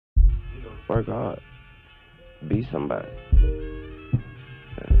work hard. Be somebody.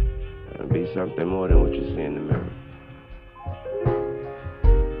 And be something more than what you see in the mirror.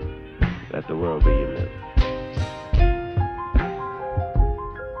 Let the world be your mirror.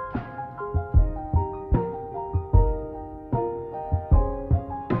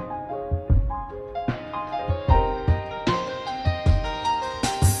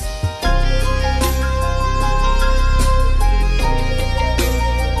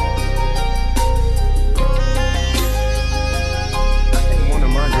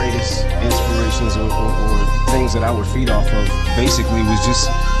 Or things that I would feed off of basically was just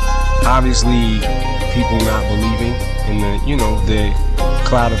obviously people not believing in the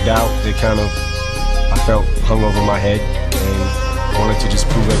cloud of doubt that kind of I felt hung over my head, and wanted to just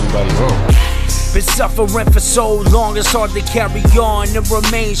prove everybody wrong. Been suffering for so long, it's hard to carry on and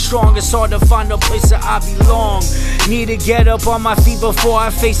remain strong. It's hard to find a place that I belong. Need to get up on my feet before I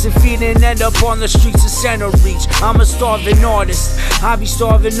face defeat and end up on the streets of Center Reach. I'm a starving artist, I be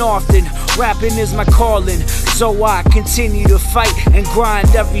starving often. Rapping is my calling, so I continue to fight and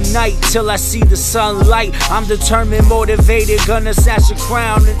grind every night till I see the sunlight. I'm determined, motivated, gonna snatch the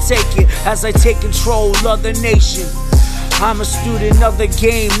crown and take it as I take control of the nation. I'm a student of the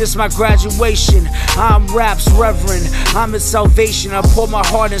game, this my graduation. I'm rap's reverend, I'm its salvation. I pour my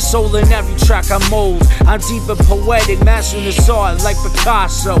heart and soul in every track I mold. I'm deep and poetic, mastering this art like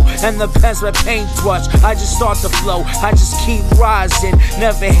Picasso. And the pen's my paintbrush, I just start to flow. I just keep rising,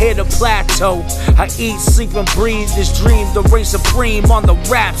 never hit a plateau. I eat, sleep and breathe this dream to reign supreme on the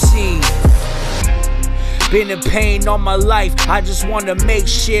rap scene. Been in pain all my life, I just wanna make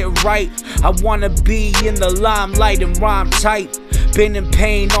shit right. I wanna be in the limelight and rhyme tight. Been in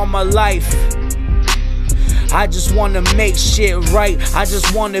pain all my life, I just wanna make shit right. I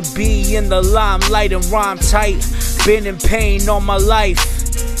just wanna be in the limelight and rhyme tight. Been in pain all my life,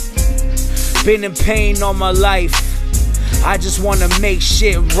 been in pain all my life. I just wanna make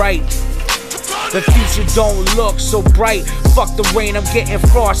shit right. The future don't look so bright. Fuck the rain, I'm getting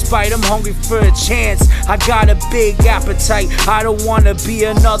frostbite. I'm hungry for a chance, I got a big appetite. I don't wanna be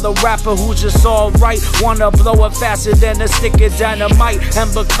another rapper who's just alright. Wanna blow it faster than a stick of dynamite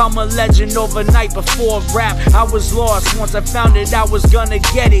and become a legend overnight. Before rap, I was lost. Once I found it, I was gonna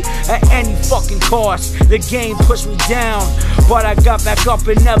get it at any fucking cost. The game pushed me down, but I got back up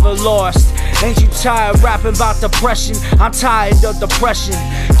and never lost. Ain't you tired rapping about depression? I'm tired of depression.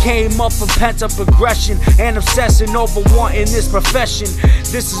 Came up from pent-up aggression and obsessing over wanting this profession.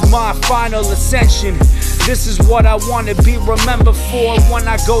 This is my final ascension. This is what I wanna be remembered for when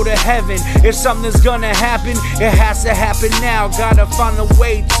I go to heaven. If something's gonna happen, it has to happen now. Gotta find a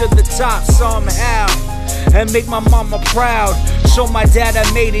way to the top somehow and make my mama proud. Show my dad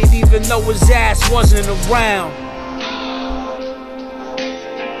I made it even though his ass wasn't around.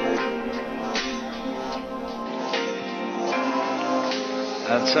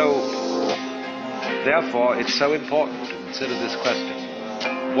 And so, therefore, it's so important to consider this question: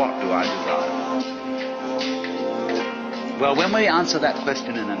 what do I desire? Well, when we answer that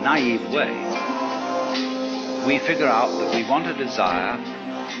question in a naive way, we figure out that we want to desire,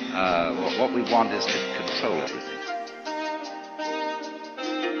 what we want is to control everything.